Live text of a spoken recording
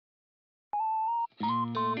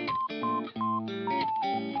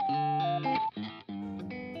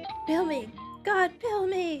Pill me! God, pill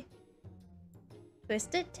me!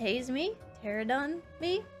 Twist it, tase me, pterodon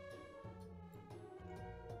me,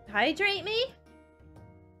 hydrate me?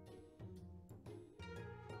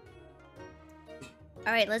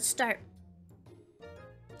 Alright, let's start.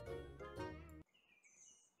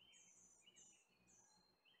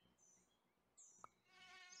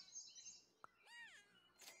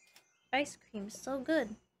 Ice cream, so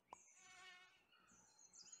good.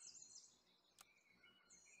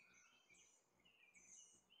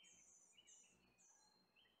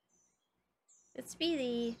 It's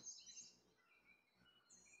Speedy.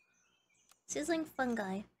 Sizzling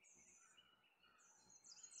fungi.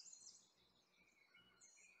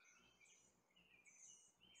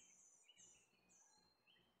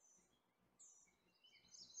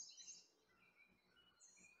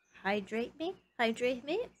 Hydrate me? Hydrate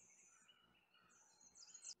me?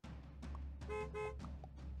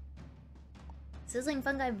 Sizzling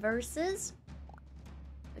fungi versus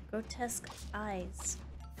the grotesque eyes.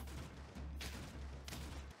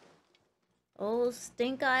 Oh,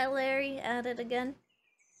 stink eye Larry at it again.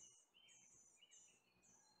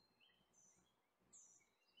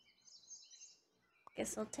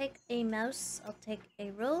 Guess I'll take a mouse. I'll take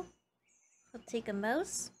a roll. I'll take a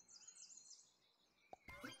mouse.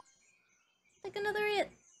 Take another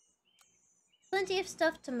hit. Plenty of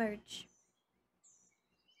stuff to merge.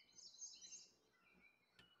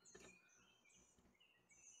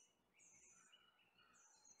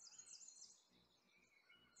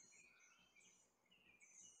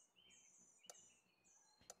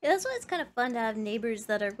 Yeah, that's why it's kind of fun to have neighbors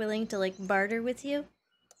that are willing to, like, barter with you.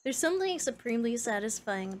 There's something supremely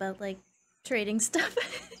satisfying about, like, trading stuff.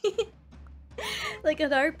 Like an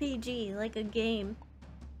RPG, like a game.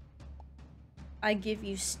 I give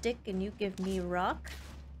you stick and you give me rock.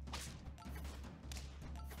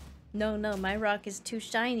 No, my rock is too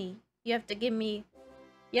shiny. You have to give me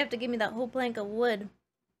that whole plank of wood.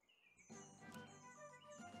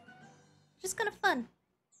 Just kind of fun.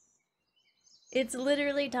 It's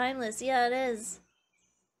literally timeless. Yeah, it is.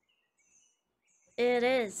 It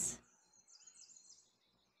is.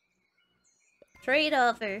 Trade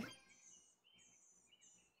offer.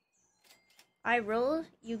 I roll,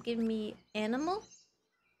 you give me animal.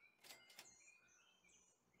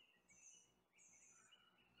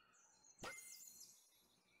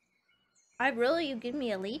 I roll, you give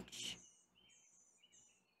me a leech.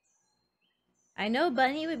 I know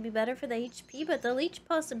bunny would be better for the HP, but the leech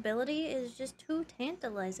possibility is just too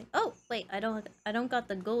tantalizing. Oh, wait, I don't got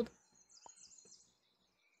the gold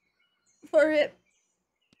for it.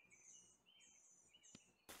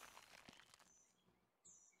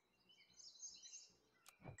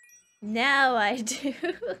 Now I do.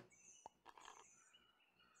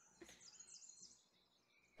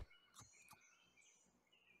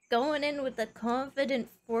 Going in with a confident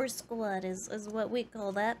force squad is what we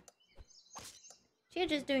call that. Chia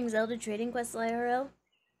just doing Zelda trading quests IRL.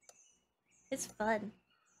 It's fun.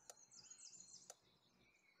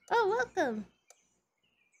 Oh, welcome!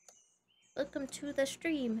 Welcome to the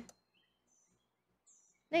stream.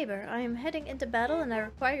 Neighbor, I am heading into battle and I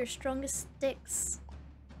require your strongest sticks.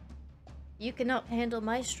 You cannot handle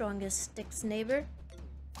my strongest sticks, neighbor.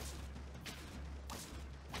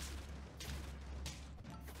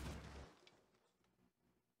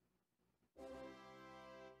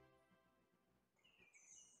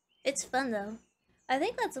 It's fun though. I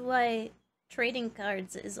think that's why trading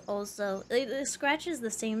cards is also... It scratches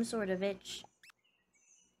the same sort of itch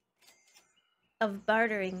of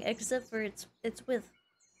bartering, except for it's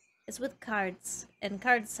with cards, and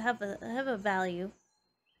cards have a value.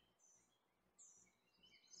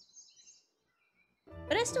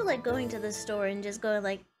 But I still like going to the store and just going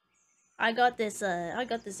like, I got this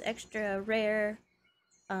extra rare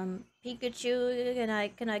Pikachu.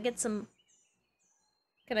 Can I get some?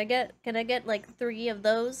 Can I get like 3 of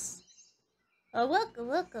those? Oh,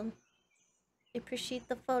 welcome. Appreciate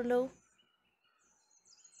the follow.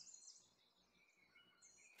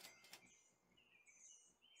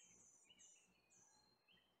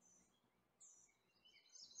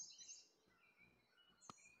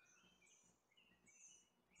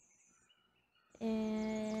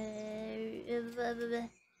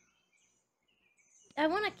 I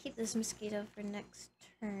want to keep this mosquito for next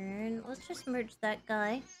turn. Let's just merge that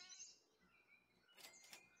guy.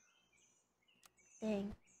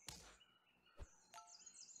 Dang.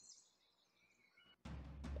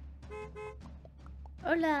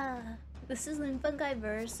 Hola! This is Fungi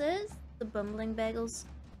versus the Bumbling Bagels.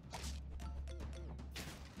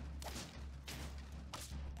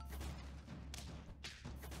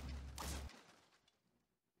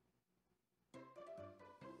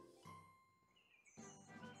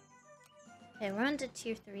 Okay, we're on to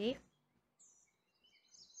tier 3.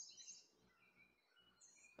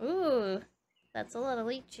 Ooh, that's a lot of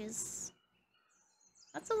leeches.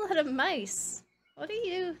 That's a lot of mice. What are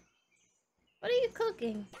you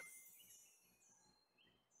cooking?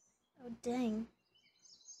 Oh, dang.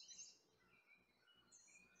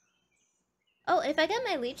 Oh, if I get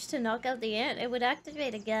my leech to knock out the ant, it would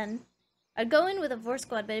activate again. I'd go in with a 4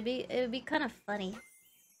 squad, but it would be kind of funny.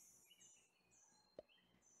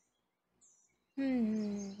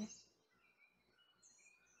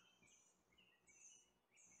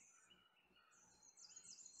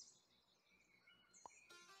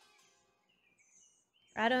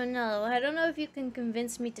 I don't know. I don't know if you can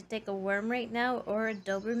convince me to take a worm right now or a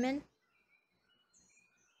Doberman.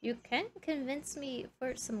 You can convince me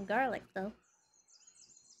for some garlic, though.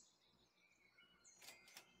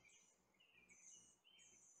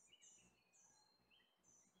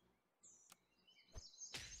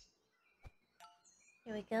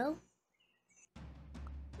 Here we go.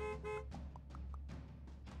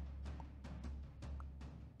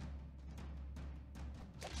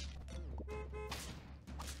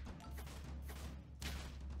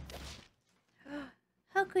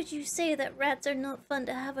 How could you say that rats are not fun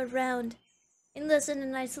to have around, unless in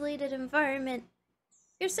an isolated environment?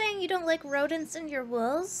 You're saying you don't like rodents in your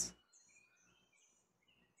walls?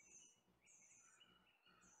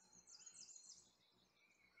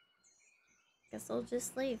 Guess I'll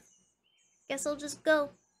just leave. Guess I'll just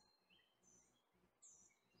go.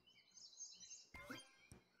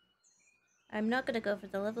 I'm not gonna go for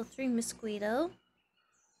the level 3 mosquito.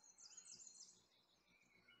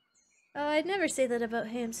 Oh, I'd never say that about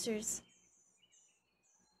hamsters.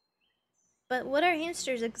 But what are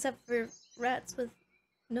hamsters except for rats with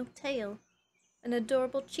no tail and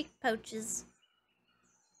adorable cheek pouches?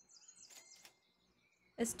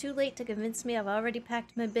 It's too late to convince me. I've already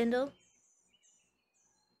packed my bindle.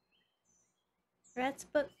 Rats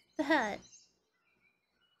but fat.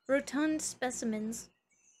 Rotund specimens.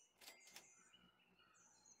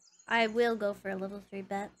 I will go for a level 3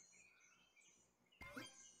 bet.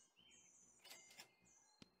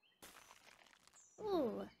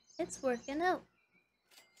 Ooh, it's working out.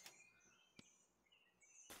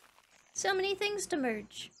 So many things to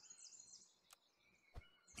merge.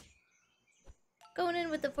 Going in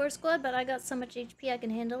with the 4 squad, but I got so much HP I can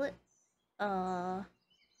handle it. Oh,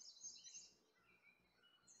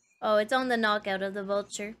 it's on the knockout of the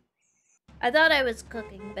vulture. I thought I was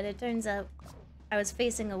cooking, but it turns out I was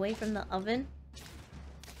facing away from the oven.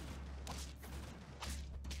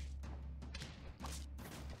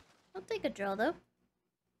 I'll take a draw, though.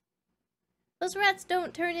 Those rats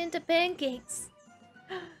don't turn into pancakes.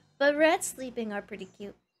 But rats sleeping are pretty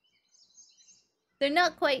cute. They're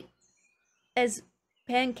not quite as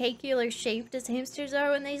pancakular shaped as hamsters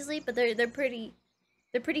are when they sleep, but they're pretty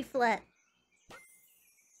flat.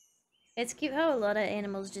 It's cute how a lot of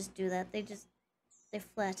animals just do that. They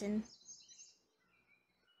flatten.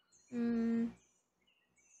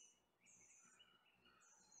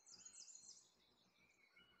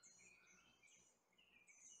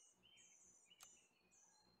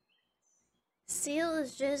 Seal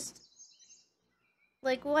is just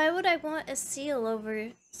like, why would I want a seal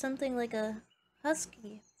over something like a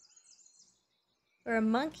husky or a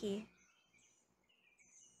monkey?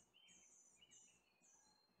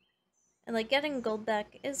 And like getting gold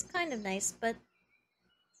back is kind of nice, but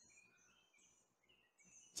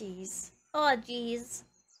jeez. Oh, jeez.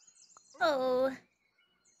 Oh.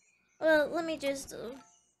 Well, let me just...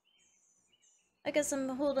 I guess I'm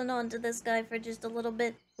holding on to this guy for just a little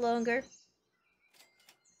bit longer.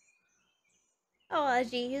 Oh,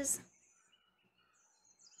 jeez.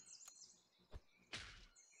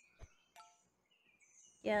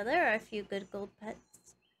 Yeah, there are a few good gold pets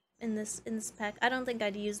in this pack. I don't think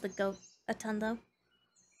I'd use the goat a ton, though.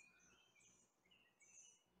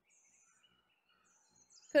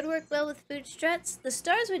 Could work well with food strats. The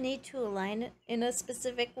stars would need to align in a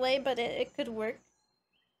specific way, but it could work.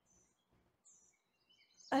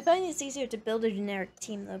 I find it's easier to build a generic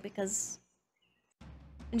team, though, because...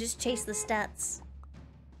 and just chase the stats.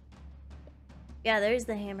 Yeah, there's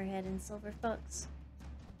the hammerhead and silver fox.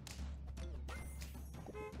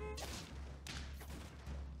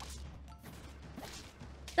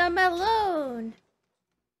 The melon!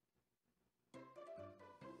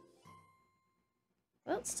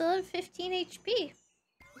 Well, still have 15 HP.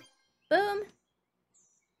 Boom!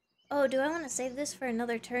 Oh, do I want to save this for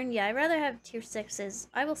another turn? Yeah, I'd rather have tier 6s.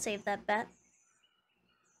 I will save that bet.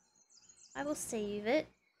 I will save it.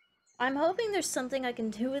 I'm hoping there's something I can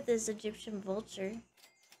do with this Egyptian vulture.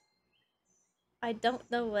 I don't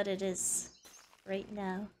know what it is right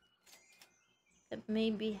now. Could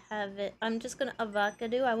maybe have it. I'm just gonna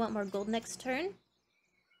avocado. I want more gold next turn.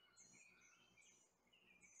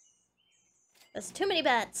 That's too many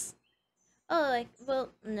bats. Oh, well,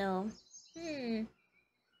 no. I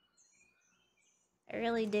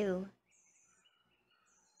really do.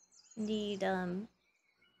 Need,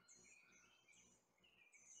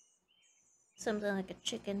 something like a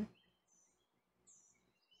chicken.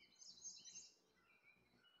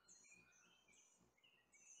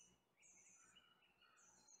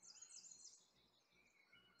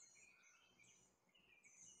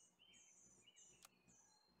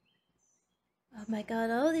 Oh my god,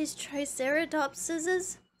 all these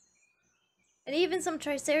Triceratopses. And even some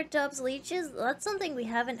Triceratops leeches. That's something we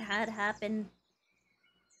haven't had happen.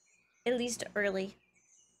 At least early.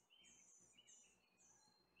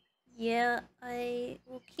 Yeah, I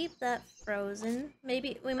will keep that frozen.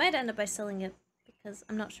 Maybe we might end up by selling it because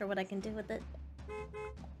I'm not sure what I can do with it.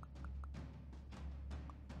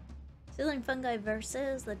 Ceiling fungi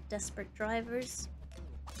versus the desperate drivers.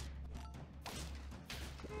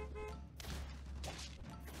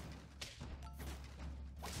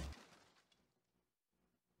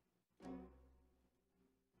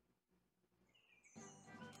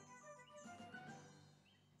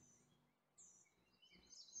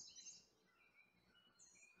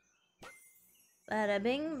 Bada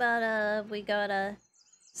bing, bada. We got a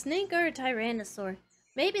snake or a tyrannosaur.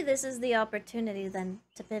 Maybe this is the opportunity then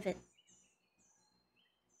to pivot.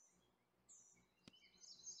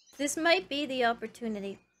 This might be the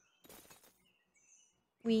opportunity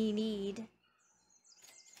we need.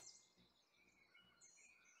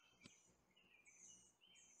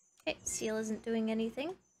 Okay, seal isn't doing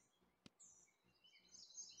anything.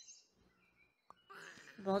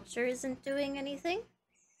 Vulture isn't doing anything.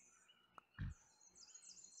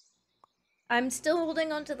 I'm still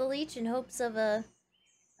holding on to the leech in hopes of a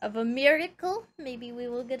miracle. Maybe we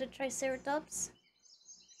will get a Triceratops.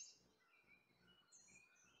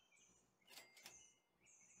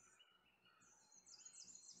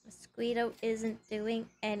 Mosquito isn't doing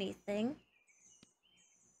anything.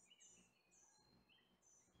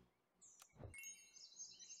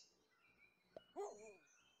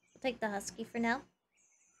 We'll take the husky for now.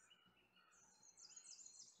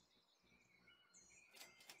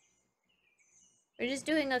 We're just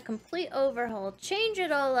doing a complete overhaul. Change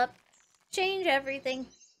it all up. Change everything.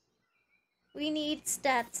 We need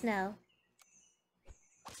stats now.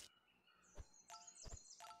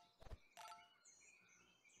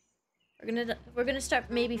 We're gonna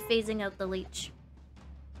start maybe phasing out the leech.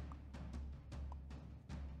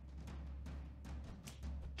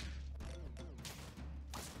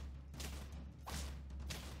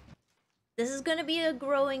 This is gonna be a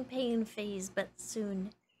growing pain phase, but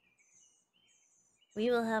soon. We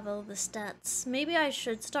will have all the stats. Maybe I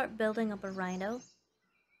should start building up a rhino.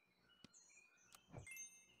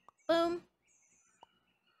 Boom.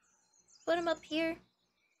 Put him up here.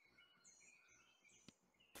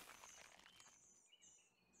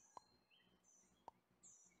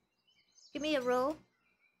 Give me a roll.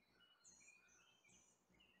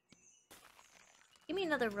 Give me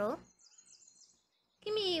another roll.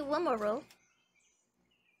 Give me one more roll.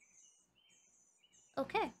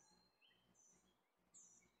 Okay.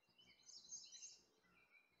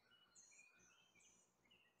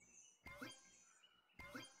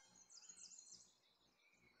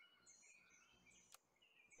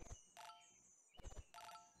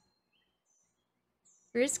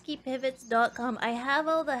 RiskyPivots.com. I have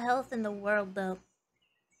all the health in the world, though.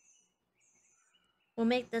 We'll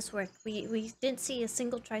make this work. We didn't see a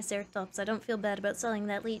single Triceratops. I don't feel bad about selling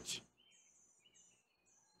that leech.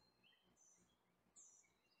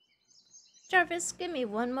 Jarvis, give me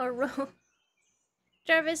one more roll.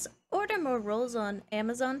 Jarvis, order more rolls on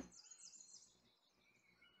Amazon.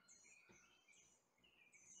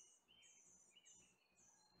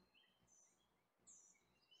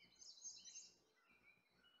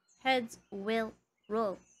 Heads will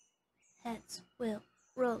roll. Heads will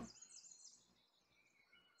roll.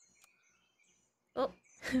 Oh,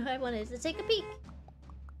 I wanted to take a peek.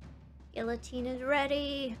 Guillotine is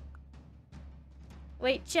ready.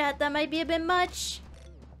 Wait, chat, that might be a bit much.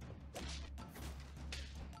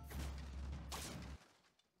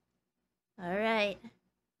 Alright.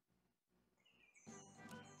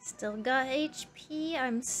 Still got HP.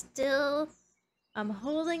 I'm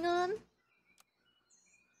holding on.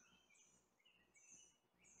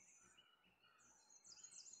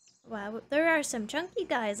 Wow, there are some chunky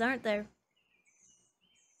guys, aren't there?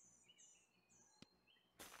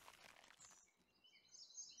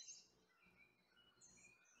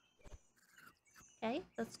 Okay,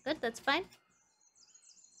 that's good, that's fine.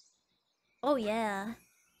 Oh yeah.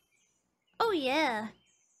 Oh yeah.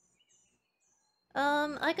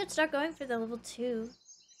 I could start going for the level 2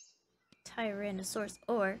 Tyrannosaurus,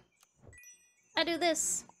 or I do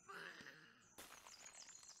this.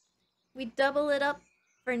 We double it up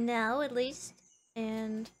for now, at least.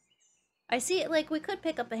 And I see it, like, we could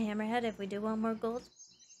pick up a hammerhead if we do want more gold.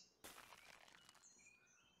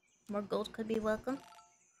 More gold could be welcome.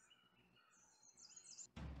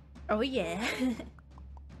 Oh yeah.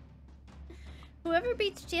 Whoever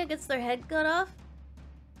beats Chia gets their head cut off.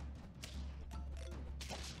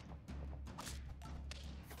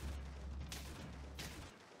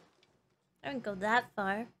 I didn't go that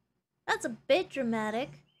far. That's a bit dramatic.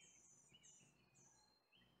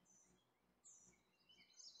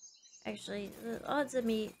 Actually, the odds of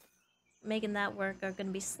me making that work are gonna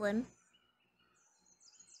be slim.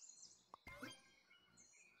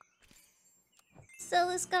 Sell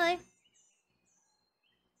this guy.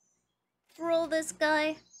 Roll this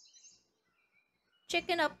guy.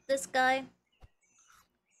 Chicken up this guy.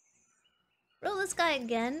 Roll this guy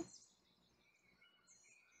again.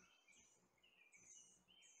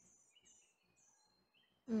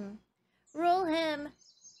 Roll him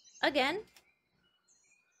again.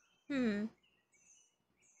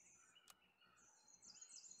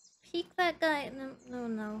 Peek that guy.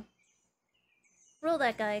 No. Roll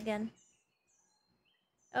that guy again.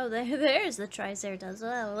 Oh, there's the Triceratops.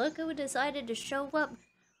 Wow, look who decided to show up.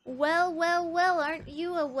 Well, aren't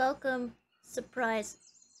you a welcome surprise?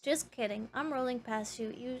 Just kidding. I'm rolling past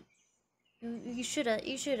you. You should've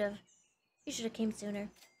came sooner.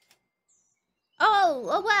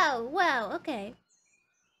 Oh, wow, okay.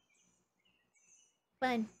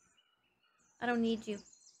 Fine. I don't need you.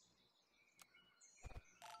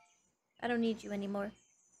 I don't need you anymore.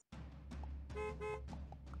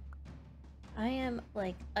 I am,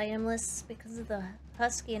 like, I-amless because of the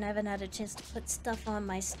husky and I haven't had a chance to put stuff on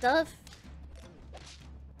my stuff.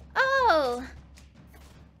 Oh!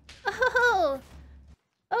 Oh!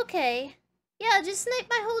 Okay. Yeah, just snipe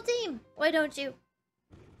my whole team. Why don't you?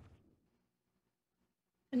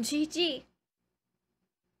 GG.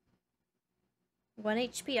 1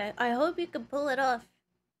 HP. I hope you can pull it off.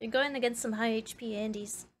 You're going against some high HP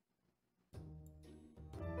Andes.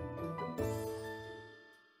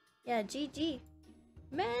 Yeah, GG.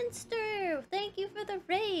 Manster! Thank you for the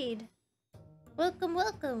raid! Welcome,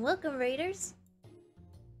 raiders!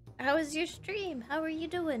 How was your stream? How are you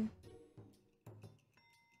doing?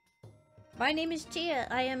 My name is Chia.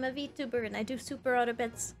 I am a VTuber and I do super auto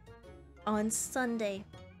bets on Sunday.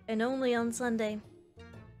 And only on Sunday.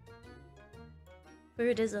 For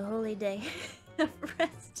it is a holy day of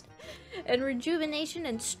rest and rejuvenation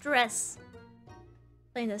and stress.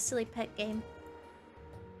 Playing a silly pet game.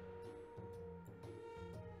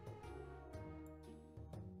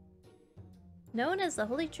 Known as the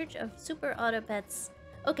Holy Church of Super Autopets.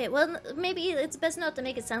 Okay, well, maybe it's best not to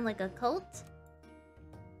make it sound like a cult.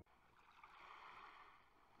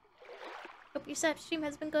 Hope your SAP stream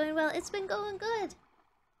has been going well. It's been going good.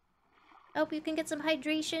 I hope you can get some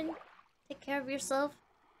hydration. Take care of yourself.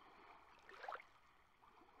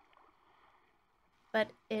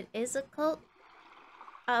 But it is a cult.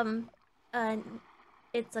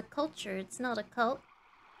 It's a culture. It's not a cult.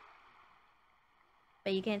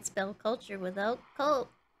 But you can't spell culture without cult.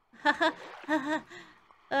 Haha.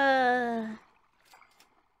 I'm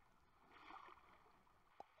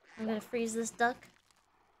gonna freeze this duck.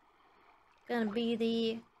 Gonna be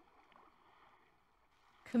the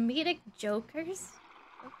comedic jokers?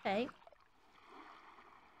 Okay.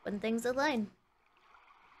 When things align.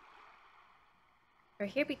 We're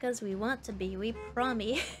here because we want to be, we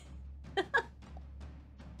promise.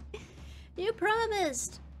 You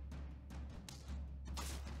promised!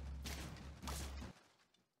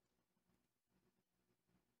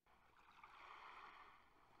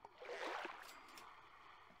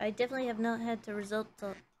 I definitely have not had to resort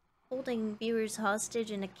to holding viewers hostage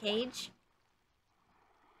in a cage.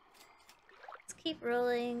 Let's keep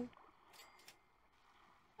rolling.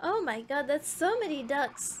 Oh my god, that's so many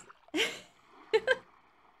ducks! I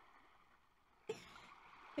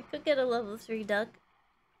could get a level 3 duck.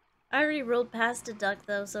 I already rolled past a duck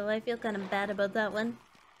though, so I feel kind of bad about that one.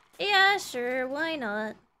 Yeah, sure, why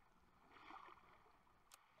not?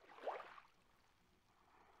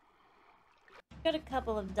 Got a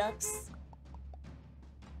couple of ducks.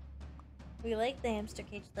 We like the hamster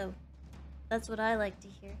cage though. That's what I like to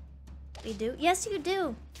hear. We do? Yes, you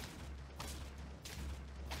do!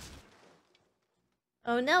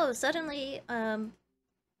 Oh no, suddenly,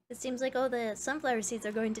 it seems like all the sunflower seeds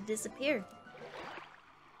are going to disappear.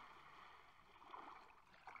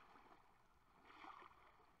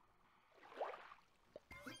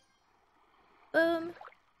 Boom.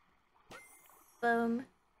 Boom.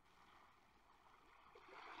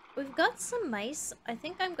 We've got some mice. I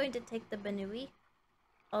think I'm going to take the Banui.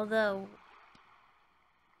 Although,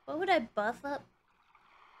 what would I buff up?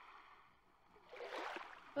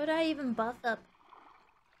 What would I even buff up?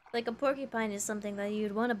 Like a porcupine is something that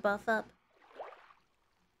you'd want to buff up.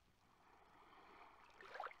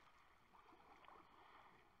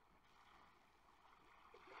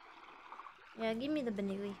 Yeah, give me the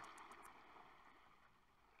Banui.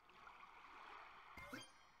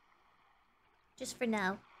 Just for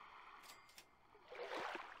now.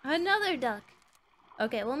 Another duck!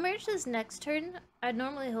 Okay, we'll merge this next turn. I'd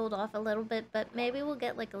normally hold off a little bit, but maybe we'll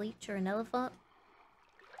get like a leech or an elephant.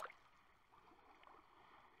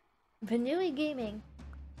 Banui Gaming.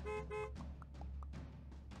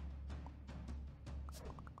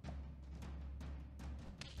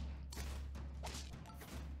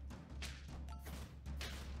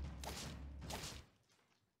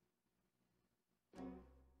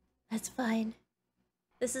 That's fine.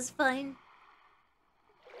 This is fine.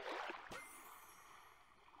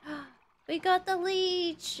 We got the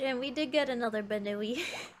leech! And we did get another Banui.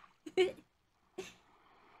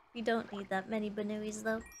 We don't need that many Banuis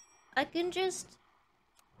though. I can just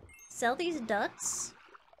sell these ducks.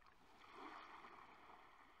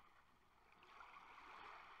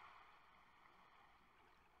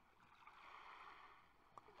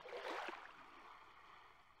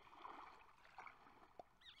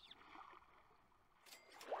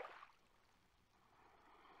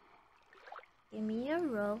 Give me a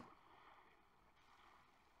row.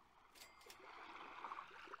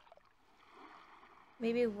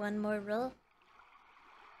 Maybe one more row.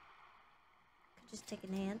 Could just take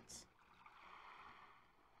an ant.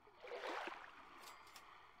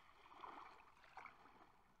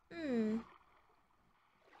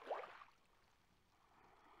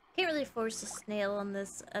 Can't really force a snail on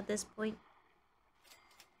this at this point.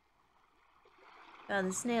 God,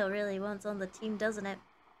 the snail really wants on the team, doesn't it?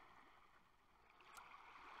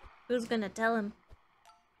 Who's gonna tell him?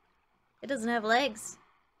 It doesn't have legs.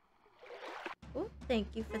 Oh, thank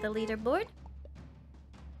you for the leaderboard.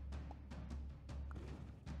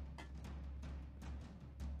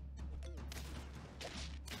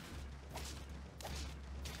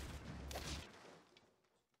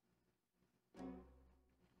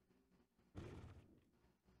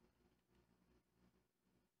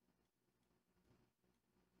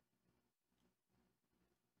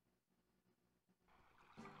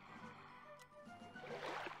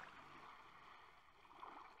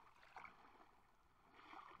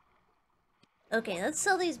 Okay, let's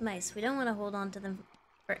sell these mice. We don't want to hold on to them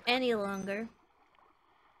for any longer.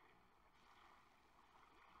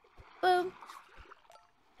 Boom.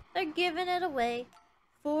 They're giving it away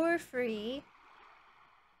for free.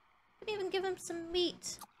 Could even give him some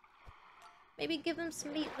meat. Maybe give him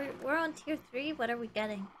some meat. We're on tier 3. What are we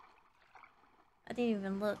getting? I didn't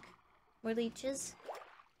even look. More leeches.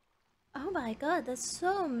 Oh my god, that's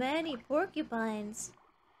so many porcupines.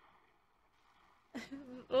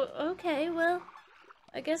 Okay, well,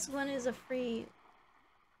 I guess one is a free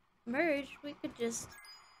merge. We could just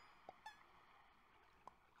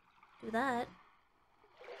do that.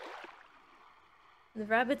 The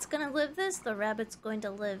rabbit's gonna live this? The rabbit's going to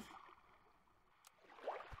live.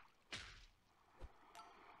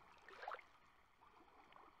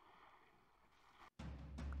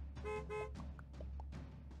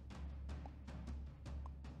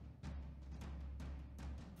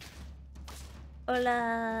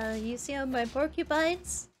 Hola, you see all my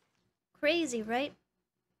porcupines? Crazy, right?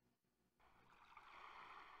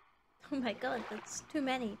 Oh my god, that's too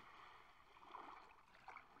many.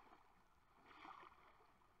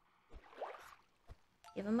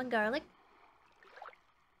 Give him a garlic.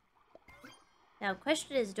 Now,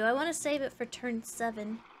 question is, do I want to save it for turn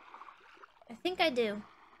 7? I think I do.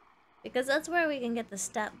 Because that's where we can get the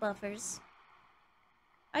stat buffers.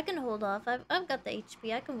 I can hold off. I've got the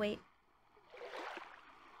HP. I can wait.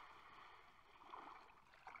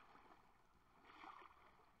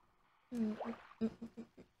 I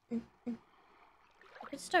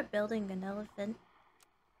could start building an elephant.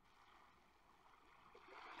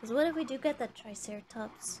 Because what if we do get that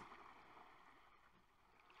Triceratops?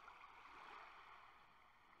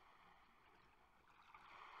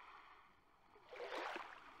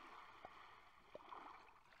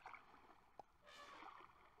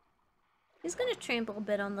 He's gonna trample a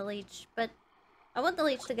bit on the leech, but I want the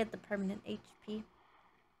leech to get the permanent HP.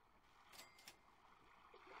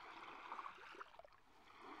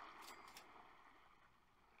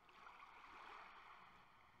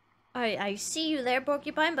 Alright, I see you there,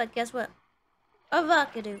 porcupine, but guess what?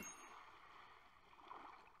 Avocado.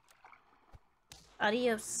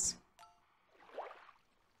 Adios.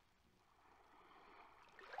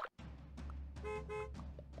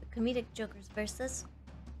 The comedic jokers versus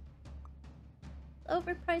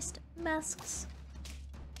overpriced masks.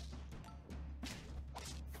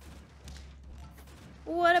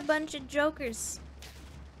 What a bunch of jokers.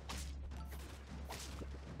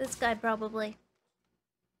 This guy probably.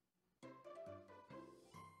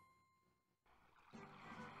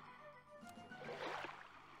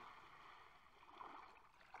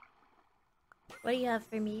 What do you have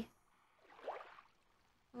for me?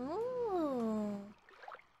 Oh.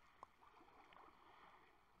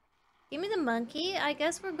 Give me the monkey. I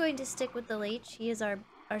guess we're going to stick with the leech. He is our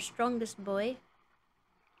strongest boy.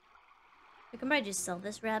 We can probably just sell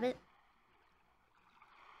this rabbit.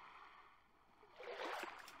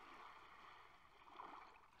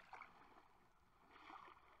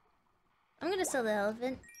 I'm gonna sell the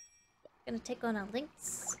elephant. Gonna take on a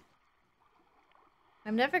lynx.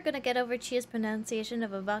 I'm never gonna get over Chia's pronunciation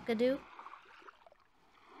of avocado.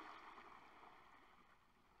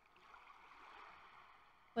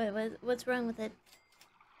 What's wrong with it?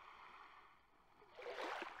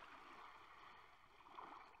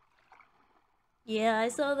 Yeah, I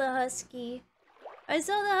saw the husky.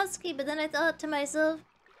 But then I thought to myself,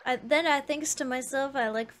 thinks to myself, I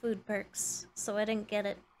like food perks, so I didn't get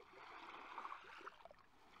it.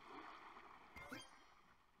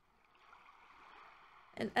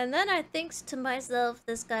 And then I thinks to myself,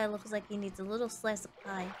 this guy looks like he needs a little slice of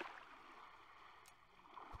pie.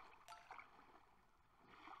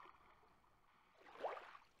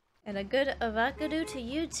 And a good avocado to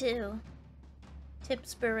you too.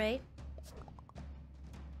 Tips beret.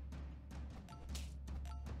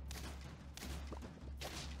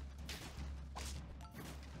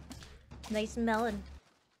 Nice melon.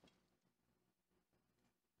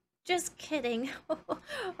 Just kidding.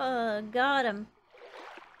 Got him.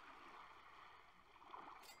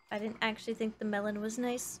 I didn't actually think the melon was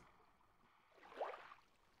nice.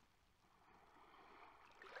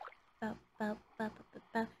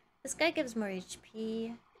 This guy gives more HP.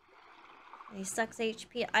 And he sucks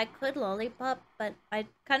HP. I could lollipop, but I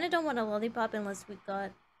kind of don't want a lollipop unless we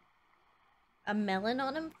got a melon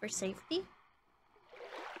on him for safety.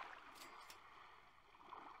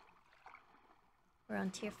 We're on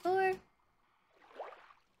tier 4.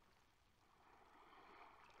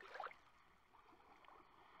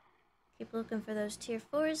 Keep looking for those tier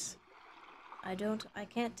 4s. I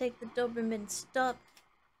can't take the Doberman, stop.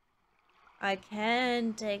 I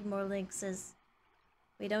can take more lynxes.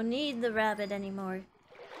 We don't need the rabbit anymore.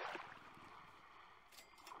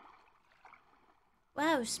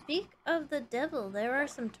 Wow, speak of the devil, there are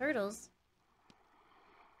some turtles.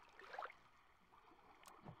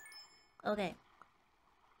 Okay.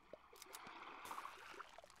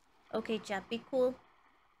 Okay, chat, be cool.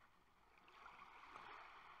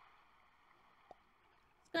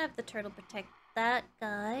 Just gonna have the turtle protect that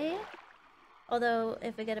guy. Although,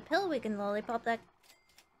 if we get a pill, we can lollipop that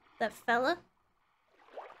fella.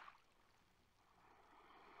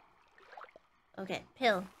 Okay,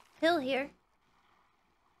 pill. Pill here.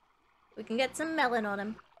 We can get some melon on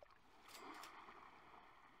him.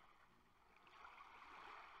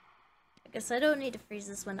 I guess I don't need to freeze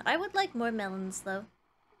this one. I would like more melons, though.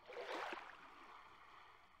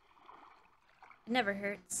 It never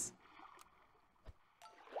hurts.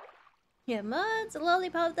 Yeah, mods,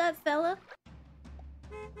 lollipop that fella.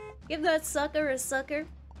 Give that sucker a sucker.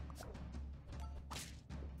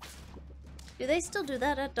 Do they still do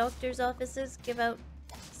that at doctors' offices? Give out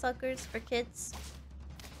suckers for kids?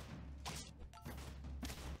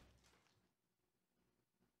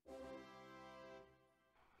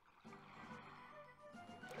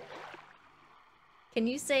 Can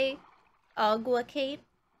you say agua, Kate?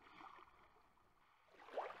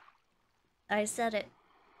 I said it.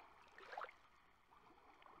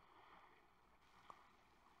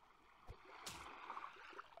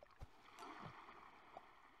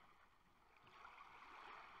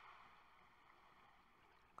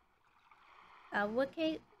 Agua,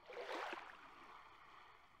 Kate?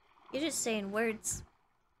 You're just saying words.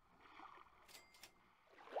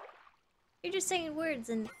 You're just saying words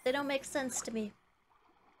and they don't make sense to me.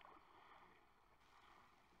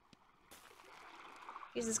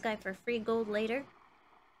 Use this guy for free gold later.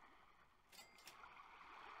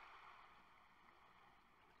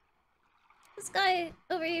 This guy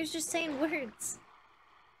over here is just saying words.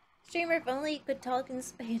 Streamer, if only you could talk in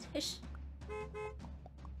Spanish.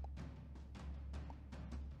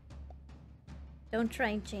 Don't try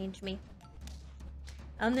and change me.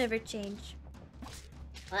 I'll never change.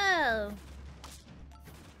 Wow.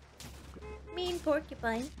 Mean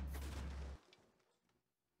porcupine.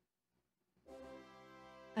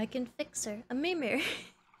 I can fix her. A mimir.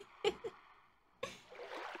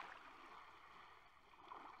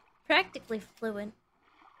 Practically fluent.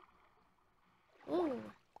 Ooh.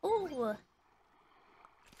 Ooh.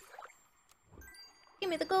 Give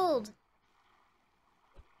me the gold.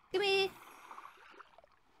 Give me.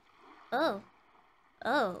 Oh.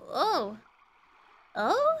 Oh. Oh.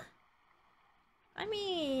 Oh? I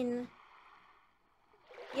mean...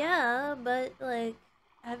 Yeah, but, like...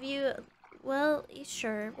 Have you... Well,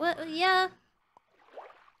 sure. What? Yeah.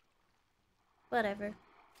 Whatever.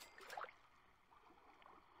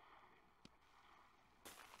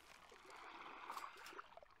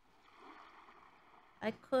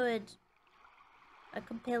 I could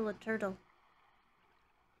pale a turtle.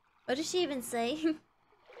 What did she even say?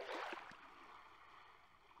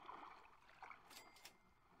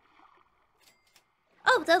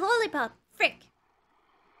 Oh, the lollipop! Frick!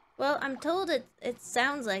 Well, I'm told it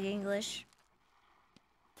sounds like English.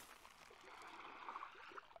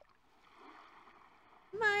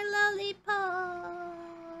 My lollipop!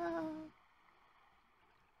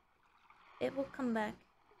 It will come back.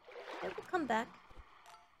 It will come back.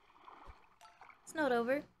 It's not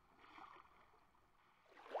over.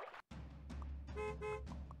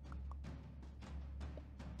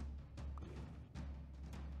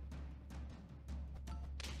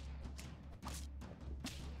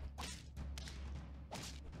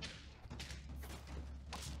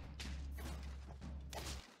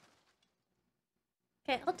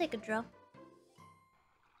 Okay, I'll take a draw.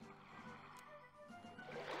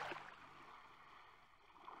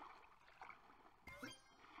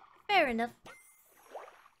 Fair enough.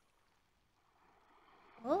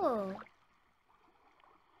 Oh.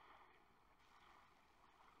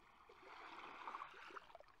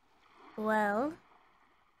 Well,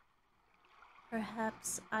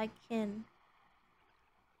 perhaps I can...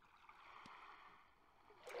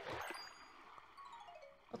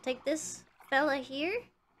 I'll take this fella here.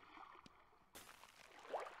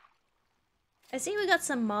 I see we got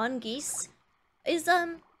some mongoose. Is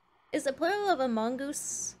the plural of a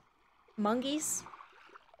mongoose mongoose?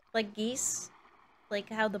 Like geese? Like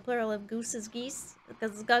how the plural of goose is geese?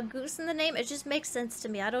 Because it's got goose in the name? It just makes sense to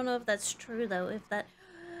me. I don't know if that's true though. If that...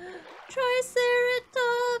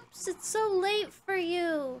 Triceratops! It's so late for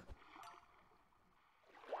you!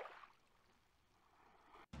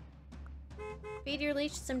 Feed your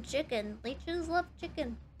leech some chicken. Leeches love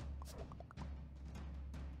chicken.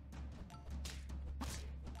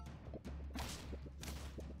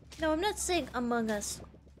 No, I'm not saying Among Us.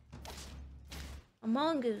 A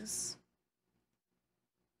mongoose.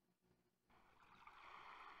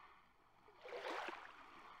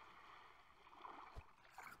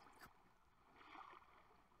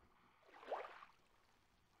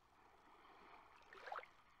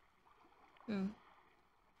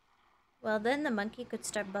 Well, then the monkey could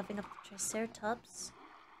start buffing up the Triceratops.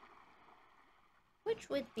 Which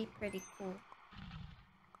would be pretty cool.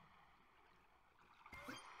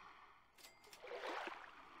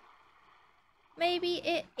 Maybe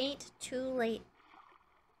it ain't too late.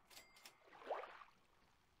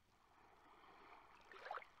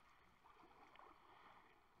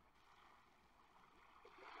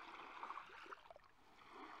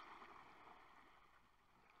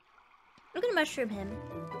 I'm gonna mushroom him.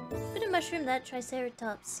 I'm gonna mushroom that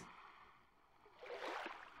Triceratops.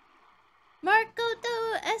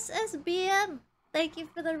 Markoto SSBM! Thank you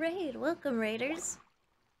for the raid. Welcome, raiders.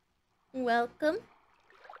 Welcome.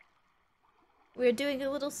 We're doing a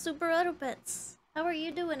little Super Auto Pets. How are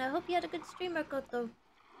you doing? I hope you had a good stream, Markoto.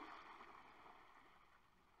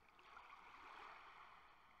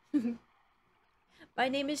 My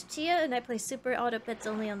name is Chia and I play Super Auto Pets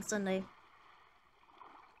only on Sunday.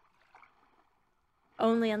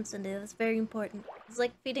 Only on Sunday, that's very important. It's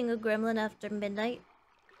like feeding a gremlin after midnight.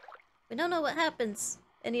 We don't know what happens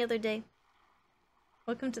any other day.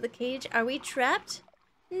 Welcome to the cage. Are we trapped?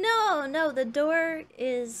 No, no, the door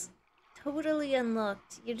is totally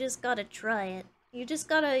unlocked. You just gotta try it. You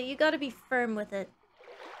gotta be firm with it.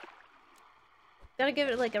 Gotta give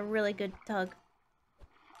it like a really good tug.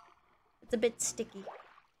 It's a bit sticky.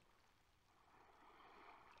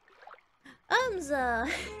 Umza!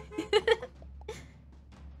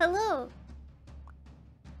 Hello!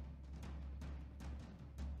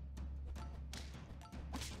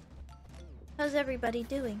 How's everybody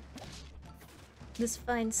doing? This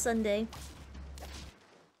fine Sunday.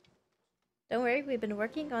 Don't worry, we've been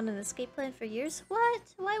working on an escape plan for years. What?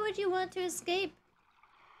 Why would you want to escape?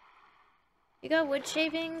 You got wood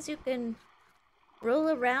shavings you can roll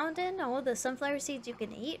around in, all the sunflower seeds you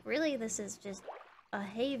can eat. Really, this is just a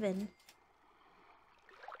haven.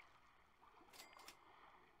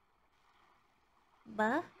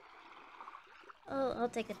 Bah? Oh, I'll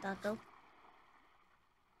take a taco.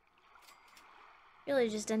 Really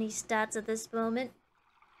just any stats at this moment.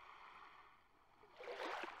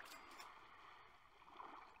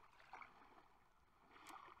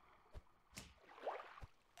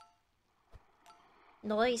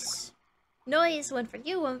 Nice. Nice, one for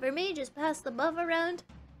you, one for me. Just pass the buff around.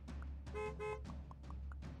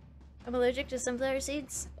 I'm allergic to sunflower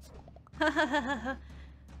seeds.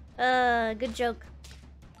 Good joke.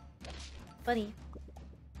 Funny.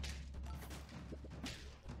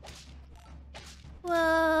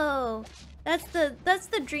 Whoa. That's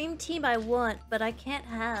the dream team I want, but I can't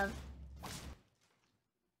have.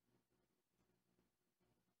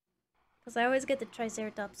 Cause I always get the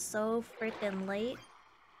Triceratops so freaking late.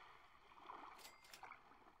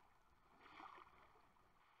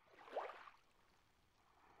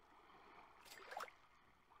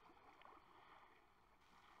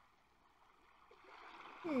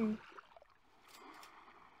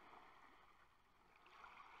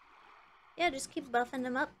 Yeah, just keep buffing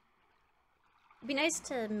them up. It'd be nice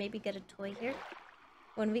to maybe get a toy here.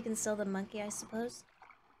 When we can sell the monkey, I suppose.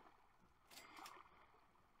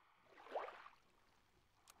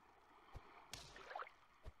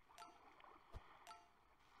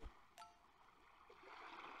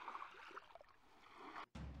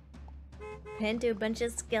 Ran into a bunch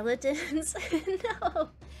of skeletons. No.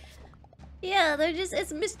 Yeah, they're just,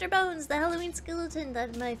 it's Mr. Bones, the Halloween skeleton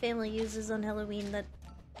that my family uses on Halloween that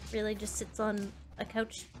really just sits on a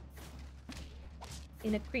couch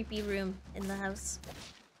in a creepy room in the house.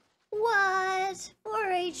 What? 4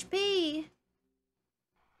 HP?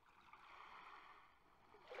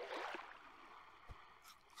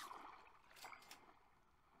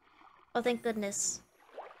 Oh, thank goodness.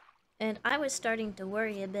 And I was starting to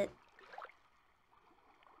worry a bit.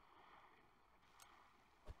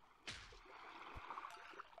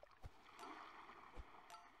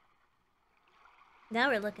 Now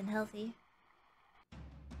we're looking healthy.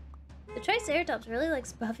 The Triceratops really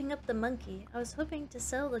likes buffing up the monkey. I was hoping to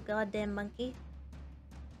sell the goddamn monkey.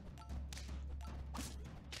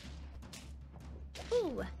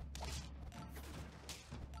 Ooh.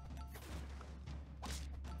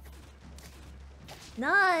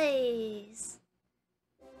 Nice!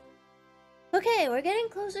 Okay, we're getting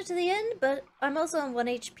closer to the end, but I'm also on 1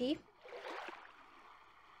 HP.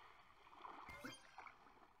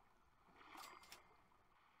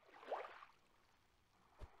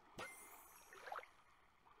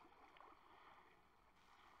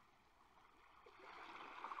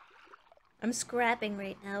 I'm scrapping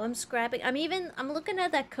right now. I'm scrapping. I'm looking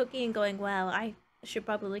at that cookie and going, wow, I should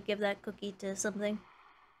probably give that cookie to something.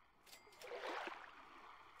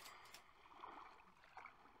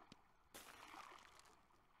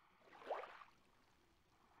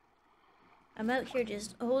 I'm out here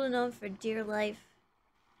just holding on for dear life.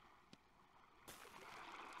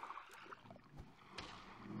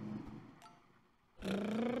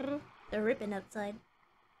 They're ripping outside.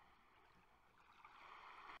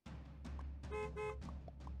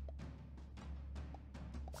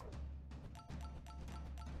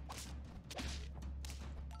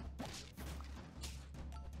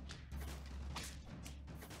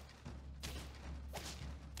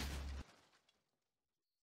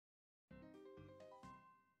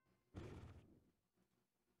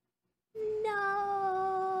 No.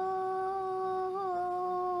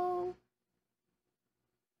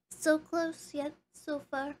 So close, yet so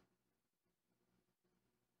far.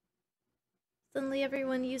 Suddenly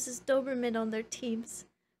everyone uses Doberman on their teams.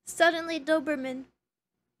 Suddenly Doberman.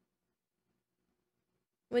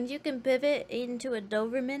 When you can pivot into a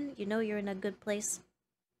Doberman, you know you're in a good place.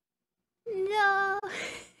 No!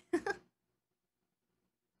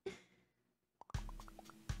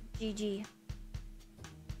 GG.